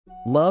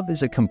Love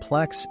is a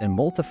complex and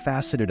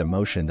multifaceted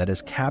emotion that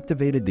has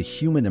captivated the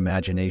human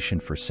imagination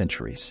for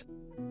centuries.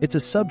 It's a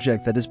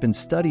subject that has been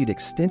studied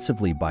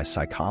extensively by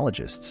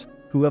psychologists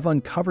who have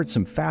uncovered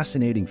some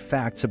fascinating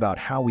facts about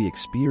how we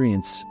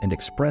experience and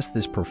express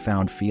this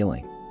profound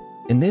feeling.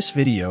 In this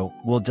video,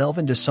 we'll delve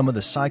into some of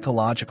the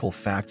psychological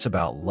facts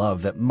about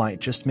love that might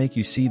just make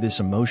you see this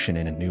emotion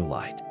in a new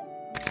light.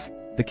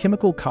 The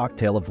chemical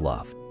cocktail of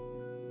love.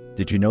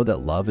 Did you know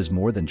that love is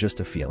more than just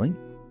a feeling?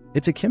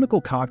 It's a chemical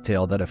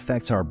cocktail that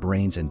affects our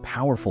brains in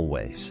powerful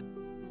ways.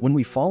 When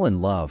we fall in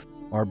love,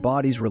 our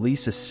bodies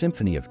release a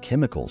symphony of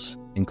chemicals,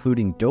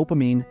 including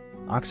dopamine,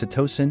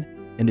 oxytocin,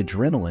 and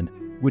adrenaline,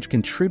 which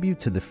contribute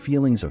to the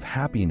feelings of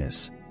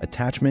happiness,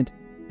 attachment,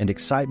 and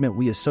excitement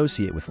we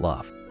associate with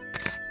love.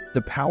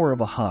 The power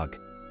of a hug.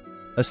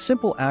 A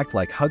simple act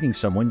like hugging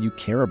someone you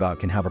care about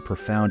can have a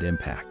profound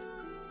impact.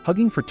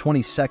 Hugging for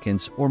 20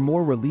 seconds or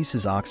more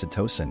releases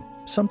oxytocin,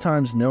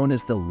 sometimes known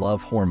as the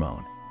love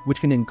hormone, which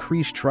can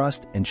increase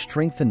trust and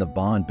strengthen the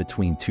bond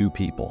between two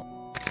people.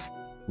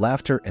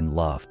 Laughter and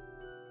love.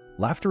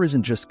 Laughter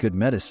isn't just good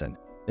medicine,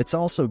 it's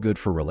also good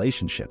for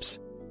relationships.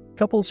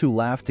 Couples who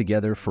laugh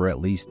together for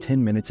at least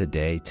 10 minutes a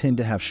day tend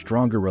to have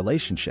stronger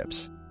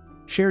relationships.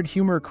 Shared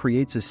humor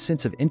creates a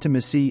sense of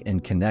intimacy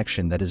and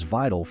connection that is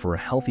vital for a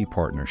healthy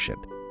partnership.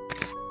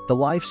 The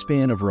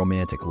lifespan of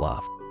romantic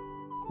love.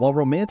 While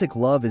romantic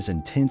love is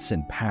intense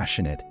and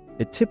passionate,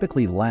 it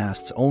typically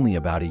lasts only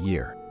about a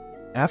year.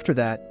 After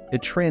that,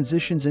 it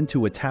transitions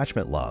into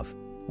attachment love,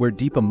 where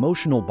deep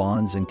emotional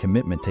bonds and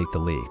commitment take the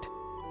lead.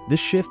 This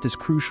shift is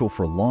crucial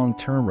for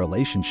long-term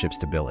relationship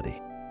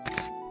stability.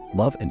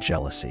 Love and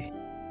jealousy.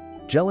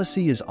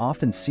 Jealousy is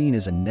often seen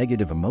as a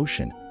negative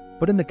emotion,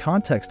 but in the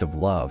context of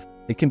love,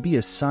 it can be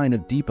a sign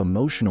of deep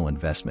emotional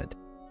investment.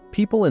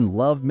 People in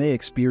love may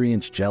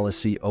experience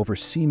jealousy over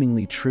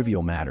seemingly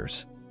trivial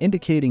matters,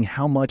 indicating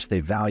how much they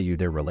value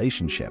their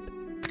relationship.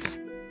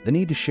 The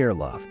need to share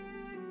love.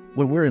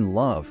 When we're in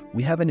love,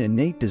 we have an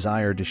innate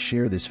desire to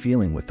share this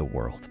feeling with the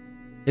world.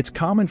 It's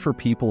common for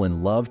people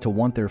in love to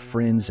want their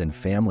friends and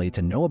family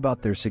to know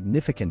about their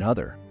significant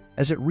other,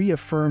 as it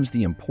reaffirms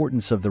the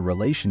importance of the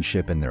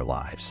relationship in their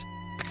lives.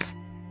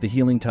 The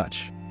healing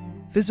touch.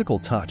 Physical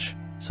touch,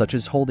 such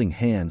as holding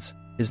hands,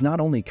 is not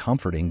only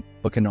comforting,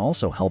 but can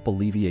also help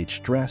alleviate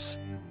stress,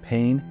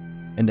 pain,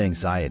 and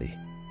anxiety.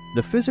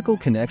 The physical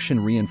connection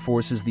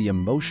reinforces the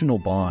emotional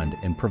bond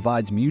and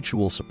provides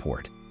mutual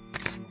support.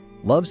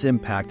 Love's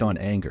impact on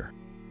anger.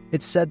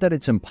 It's said that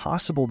it's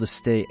impossible to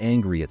stay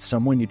angry at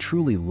someone you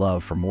truly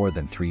love for more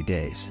than 3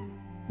 days.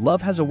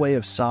 Love has a way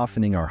of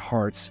softening our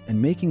hearts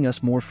and making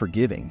us more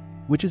forgiving,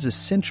 which is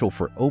essential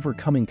for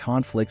overcoming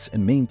conflicts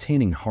and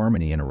maintaining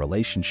harmony in a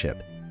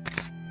relationship.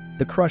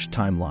 The crush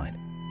timeline.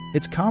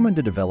 It's common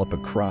to develop a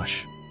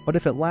crush, but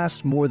if it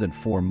lasts more than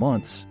 4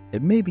 months,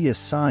 it may be a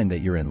sign that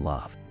you're in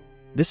love.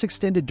 This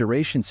extended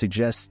duration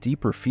suggests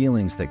deeper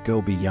feelings that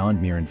go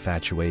beyond mere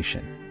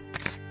infatuation.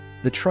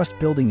 The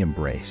trust-building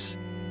embrace.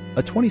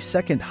 A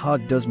 20-second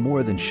hug does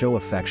more than show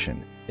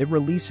affection. It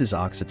releases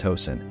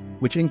oxytocin,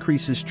 which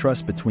increases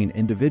trust between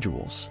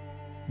individuals.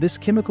 This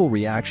chemical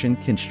reaction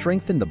can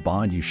strengthen the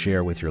bond you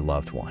share with your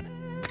loved one.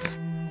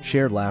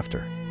 Shared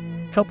laughter.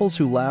 Couples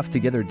who laugh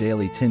together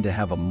daily tend to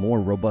have a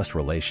more robust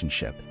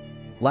relationship.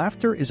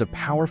 Laughter is a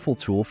powerful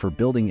tool for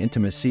building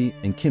intimacy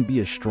and can be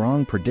a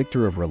strong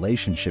predictor of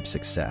relationship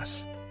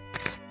success.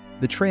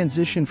 The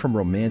transition from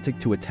romantic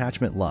to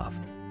attachment love.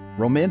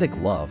 Romantic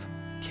love,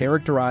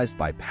 characterized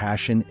by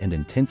passion and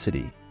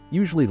intensity,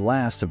 usually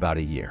lasts about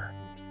a year.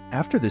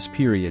 After this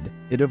period,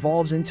 it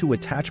evolves into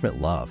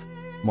attachment love,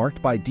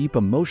 marked by deep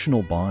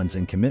emotional bonds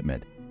and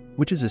commitment,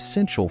 which is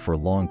essential for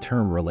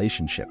long-term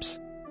relationships.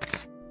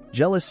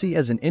 Jealousy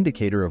as an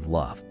indicator of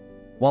love.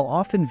 While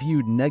often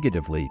viewed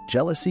negatively,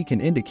 jealousy can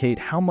indicate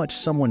how much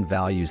someone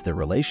values their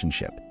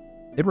relationship.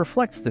 It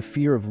reflects the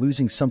fear of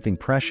losing something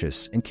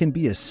precious and can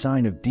be a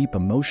sign of deep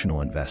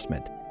emotional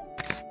investment.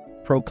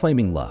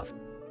 Proclaiming love.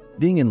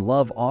 Being in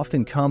love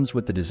often comes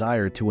with the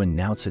desire to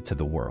announce it to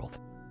the world.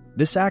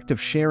 This act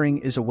of sharing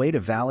is a way to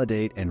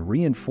validate and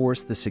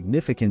reinforce the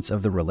significance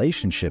of the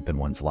relationship in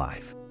one's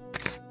life.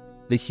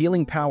 The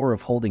healing power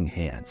of holding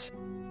hands.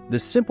 The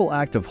simple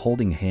act of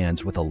holding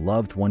hands with a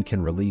loved one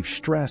can relieve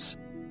stress,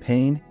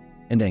 pain,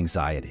 and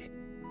anxiety.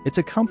 It's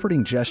a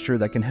comforting gesture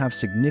that can have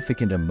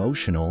significant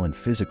emotional and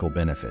physical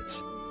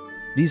benefits.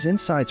 These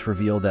insights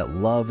reveal that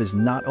love is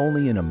not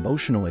only an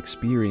emotional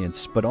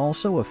experience, but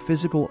also a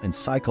physical and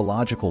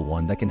psychological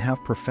one that can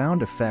have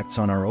profound effects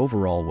on our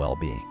overall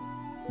well-being.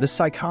 The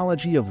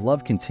psychology of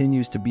love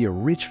continues to be a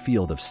rich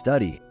field of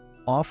study,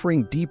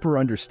 offering deeper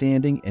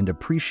understanding and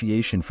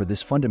appreciation for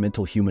this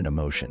fundamental human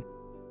emotion.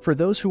 For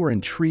those who are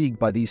intrigued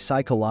by these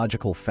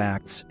psychological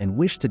facts and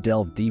wish to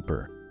delve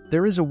deeper,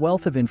 there is a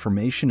wealth of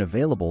information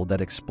available that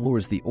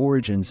explores the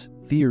origins,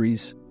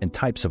 theories, and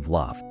types of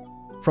love.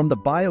 From the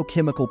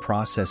biochemical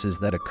processes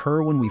that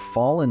occur when we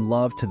fall in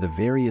love to the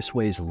various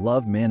ways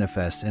love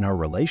manifests in our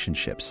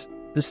relationships,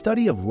 the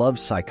study of love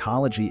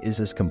psychology is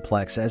as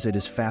complex as it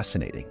is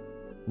fascinating.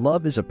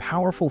 Love is a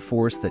powerful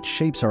force that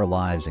shapes our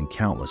lives in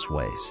countless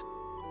ways.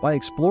 By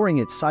exploring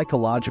its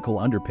psychological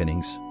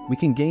underpinnings, we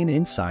can gain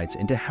insights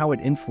into how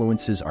it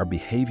influences our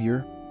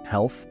behavior,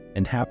 health,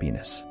 and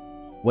happiness.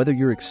 Whether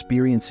you're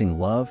experiencing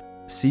love,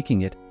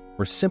 seeking it,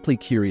 or simply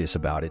curious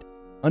about it,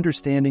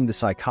 understanding the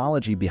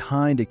psychology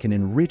behind it can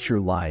enrich your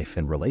life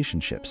and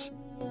relationships.